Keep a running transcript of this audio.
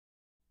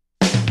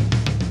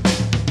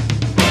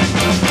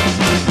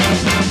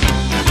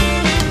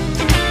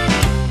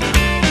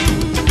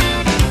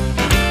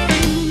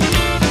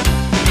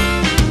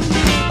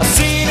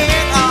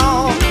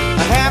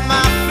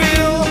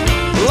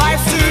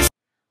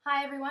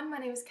Hi everyone, my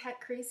name is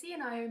Creasey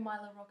and I own My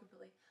Little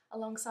Rockabilly.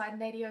 Alongside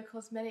Natio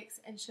Cosmetics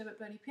and Sherbet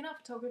Birdie Pinup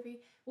Photography,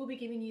 we'll be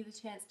giving you the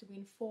chance to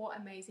win 4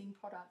 amazing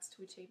products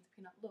to achieve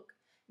the pinup look.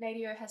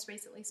 Natio has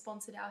recently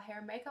sponsored our hair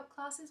and makeup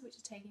classes, which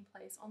are taking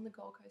place on the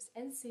Gold Coast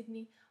and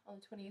Sydney on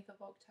the 20th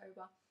of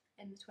October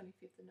and the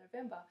 25th of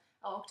November.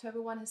 Our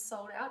October one has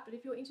sold out, but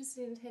if you're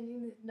interested in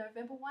attending the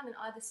November one in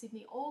either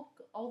Sydney or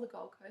the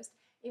Gold Coast,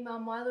 email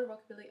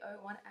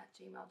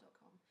mylittlerockabilly01@gmail.com.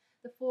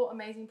 The 4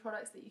 amazing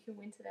products that you can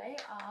win today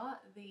are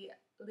the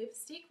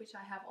lipstick, which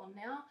I have on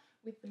now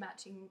with the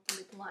matching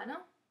lip liner,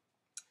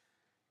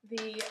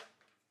 the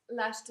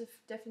lash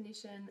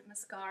definition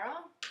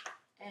mascara,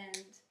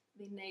 and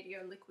the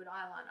Natio liquid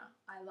eyeliner.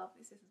 I love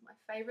this. This is my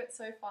favourite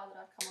so far that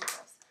I've come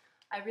across.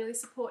 I really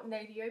support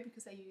Natio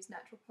because they use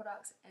natural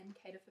products and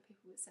cater for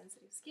people with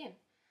sensitive skin.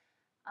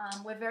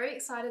 We're very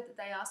excited that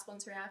they are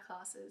sponsoring our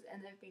classes,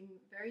 and they've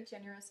been very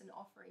generous in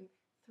offering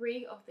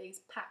 3 of these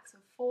packs of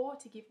 4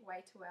 to give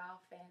away to our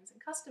fans and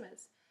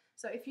customers.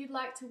 So if you'd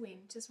like to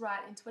win, just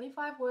write in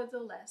 25 words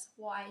or less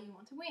why you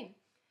want to win.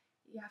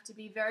 You have to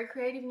be very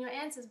creative in your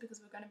answers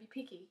because we're going to be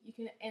picky. You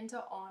can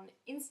enter on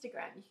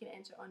Instagram, you can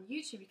enter on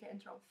YouTube, you can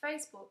enter on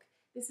Facebook.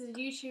 This is a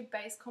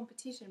YouTube-based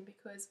competition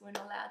because we're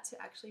not allowed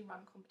to actually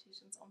run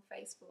competitions on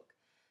Facebook.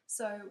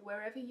 So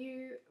wherever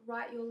you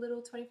write your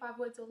little 25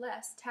 words or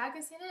less, tag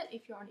us in it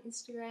if you're on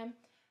Instagram,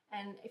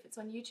 and if it's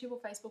on YouTube or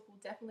Facebook, we'll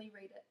definitely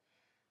read it.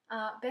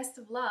 Best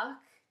of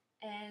luck,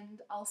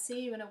 and I'll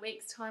see you in a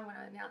week's time when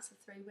I announce the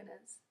 3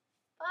 winners.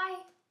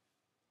 Bye!